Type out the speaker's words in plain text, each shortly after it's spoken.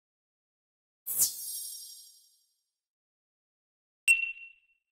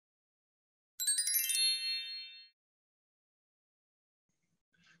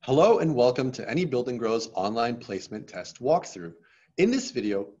Hello and welcome to Any Building Grows online placement test walkthrough. In this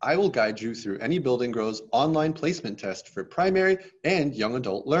video, I will guide you through Any Building Grows online placement test for primary and young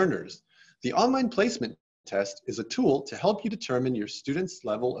adult learners. The online placement test is a tool to help you determine your students'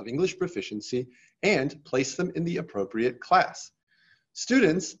 level of English proficiency and place them in the appropriate class.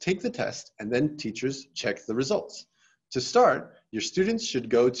 Students take the test and then teachers check the results. To start, your students should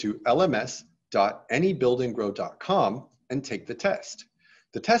go to lms.anybuildinggrow.com and take the test.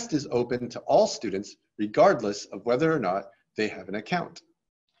 The test is open to all students regardless of whether or not they have an account.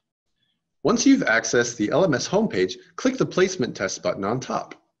 Once you've accessed the LMS homepage, click the Placement Test button on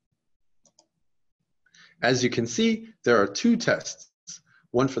top. As you can see, there are two tests,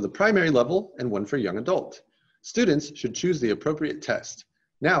 one for the primary level and one for young adult. Students should choose the appropriate test.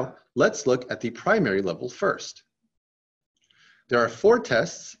 Now, let's look at the primary level first. There are 4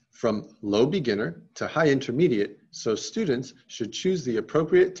 tests from low beginner to high intermediate, so students should choose the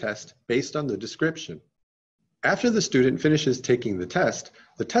appropriate test based on the description. After the student finishes taking the test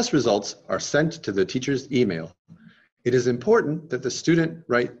results are sent to the teacher's email. It is important that the student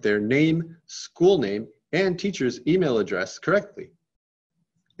write their name, school name, and teacher's email address correctly.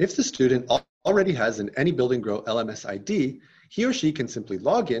 If the student already has an Any Building Grow LMS ID, he or she can simply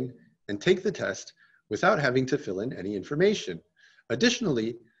log in and take the test without having to fill in any information.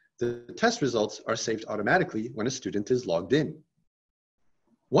 Additionally, the test results are saved automatically when a student is logged in.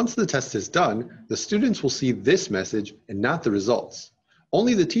 Once the test is done, the students will see this message and not the results.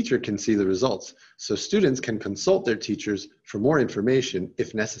 Only the teacher can see the results, so students can consult their teachers for more information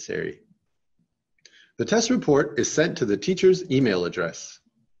if necessary. The test report is sent to the teacher's email address.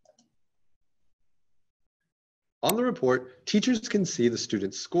 On the report, teachers can see the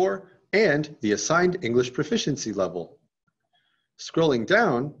student's score and the assigned English proficiency level. Scrolling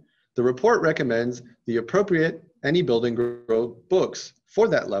down, the report recommends the appropriate Any Building Grow books for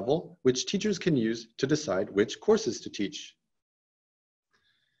that level, which teachers can use to decide which courses to teach.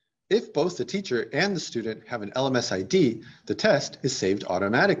 If both the teacher and the student have an LMS ID, the test is saved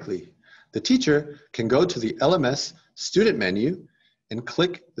automatically. The teacher can go to the LMS student menu and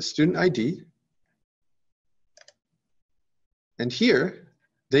click the student ID. And here,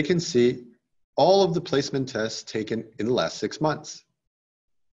 they can see all of the placement tests taken in the last 6 months.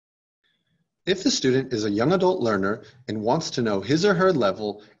 If the student is a young adult learner and wants to know his or her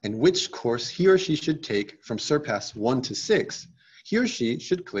level and which course he or she should take from Surpass 1 to 6, he or she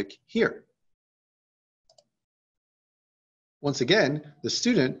should click here. Once again, the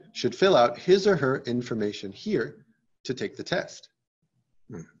student should fill out his or her information here to take the test.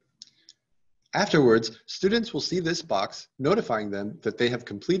 Afterwards, students will see this box notifying them that they have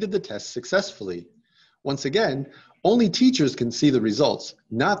completed the test successfully. Once again, only teachers can see the results,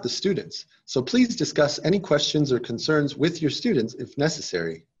 not the students. So please discuss any questions or concerns with your students if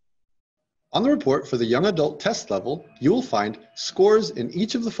necessary. On the report for the young adult test level, you will find scores in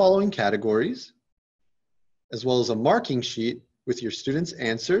each of the following categories, as well as a marking sheet with your students'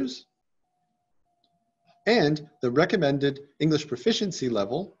 answers, and the recommended English proficiency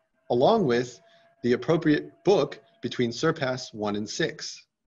level, along with the appropriate book between Surpass 1 and 6.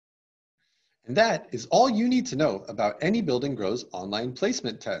 And that is all you need to know about Any Building Grow's online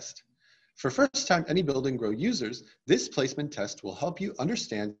placement test. For first-time Any Building Grow users, this placement test will help you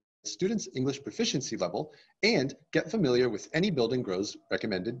understand students' English proficiency level and get familiar with Any Building Grow's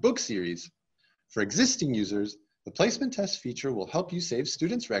recommended book series. For existing users, the placement test feature will help you save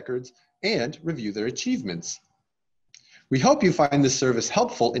students' records and review their achievements. We hope you find this service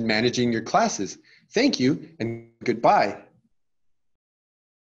helpful in managing your classes. Thank you and goodbye.